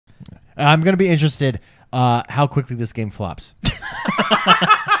I'm going to be interested how quickly this game flops.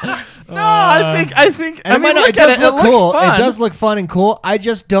 No, I think. I mean, it does look cool. Fun. It does look fun and cool. I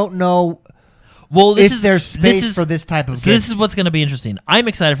just don't know. Well, there's space for this type of game. This is what's going to be interesting. I'm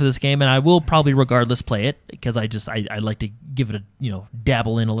excited for this game, and I will probably regardless play it because I like to give it a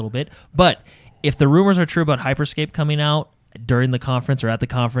dabble in a little bit. But if the rumors are true about Hyperscape coming out during the conference or at the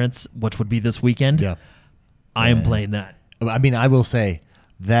conference, which would be this weekend, I am playing that. I mean, I will say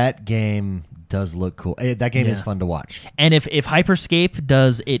that game does look cool. That game is fun to watch. And if Hyperscape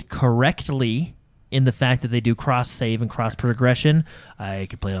does it correctly, in the fact that they do cross save and cross progression, I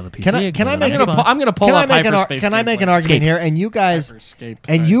could play it on the PC. I'm going to pull up Hyperscape. Can I make an argument here? And you guys,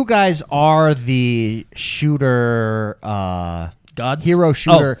 you guys are the shooter. Gods? Hero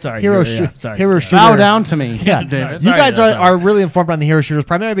shooter. Oh, sorry. Hero shooter. Bow down to me. Yeah, you guys are really informed on the hero shooters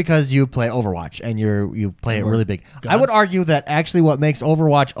primarily because you play Overwatch and you play it really big. Gods? I would argue that actually what makes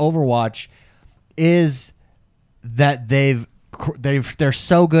Overwatch is that they're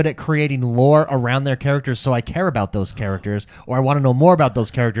so good at creating lore around their characters, so I care about those characters or I want to know more about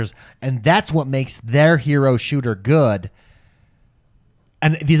those characters, and that's what makes their hero shooter good.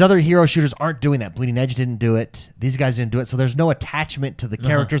 And these other hero shooters aren't doing that. Bleeding Edge didn't do it. These guys didn't do it. So there's no attachment to the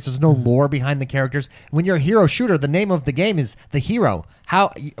characters. There's no lore behind the characters. When you're a hero shooter, the name of the game is the hero.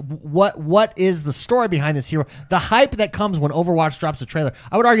 What is the story behind this hero? The hype that comes when Overwatch drops a trailer.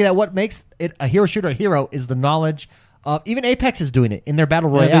 I would argue that what makes it a hero shooter a hero is the knowledge of, even Apex is doing it in their Battle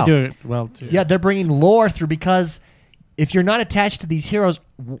Royale. Yeah, they do it well too. Yeah, they're bringing lore through, because if you're not attached to these heroes,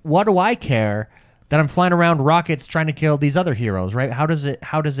 what do I care that I'm flying around rockets trying to kill these other heroes, right? How does it,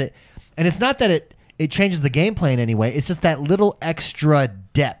 and it's not that it changes the gameplay in any way. It's just that little extra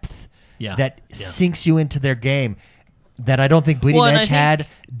depth that sinks you into their game that I don't think Bleeding Edge had.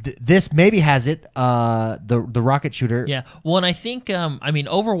 This maybe has it, the rocket shooter. Yeah. Well, and I think,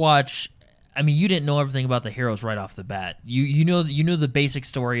 Overwatch, you didn't know everything about the heroes right off the bat. You knew the basic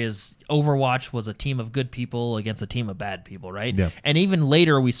story is Overwatch was a team of good people against a team of bad people, right? Yeah. And even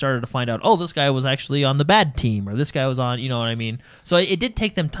later we started to find out, oh, this guy was actually on the bad team, or this guy was on, you know what I mean? So it did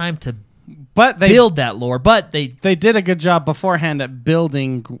take them time to build that lore, but they did a good job beforehand at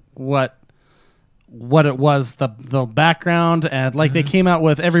building what it was, the background, and they came out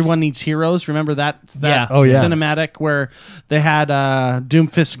with Everyone Needs Heroes. Remember that cinematic where they had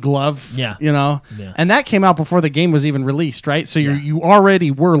Doomfist's glove, and that came out before the game was even released, right? So you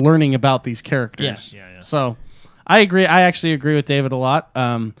already were learning about these characters. Yeah. So I agree. I actually agree with David a lot.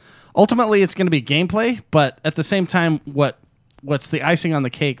 Ultimately, it's going to be gameplay, but at the same time, what's the icing on the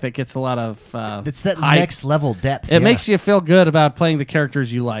cake that gets a lot of it's that hype. Next level depth. It makes you feel good about playing the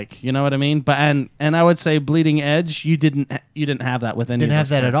characters you like. You know what I mean? But and I would say Bleeding Edge, you didn't have that with any. Didn't of have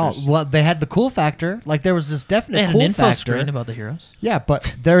that characters. at all. Well, they had the cool factor. Like there was this definite they had cool an info factor screen about the heroes. Yeah,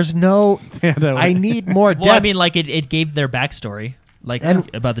 but there's no. I need more depth. Well, it gave their backstory.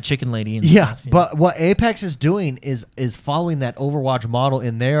 About the chicken lady. And but what Apex is doing is following that Overwatch model,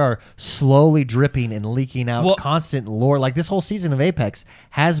 and they are slowly dripping and leaking out constant lore. Like this whole season of Apex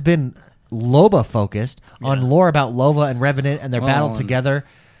has been Loba focused on lore about Loba and Revenant and their battle together.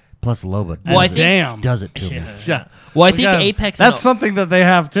 Plus Loba does it to me. Yeah. Well, I think Apex... That's something that they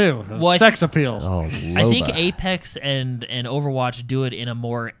have, too. Sex appeal. Oh, Loba. I think Apex and Overwatch do it in a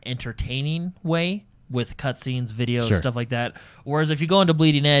more entertaining way, with cutscenes, videos, stuff like that. Whereas if you go into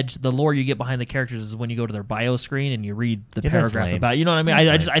Bleeding Edge, the lore you get behind the characters is when you go to their bio screen and you read the paragraph about. You know what I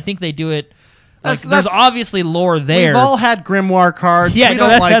mean? I think they do it. There's obviously lore there. We've all had grimoire cards. Yeah, we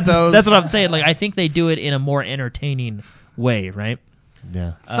don't like those. That's what I'm saying. I think they do it in a more entertaining way, right?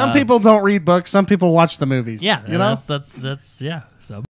 Yeah. Some people don't read books. Some people watch the movies. Yeah, you know that's So.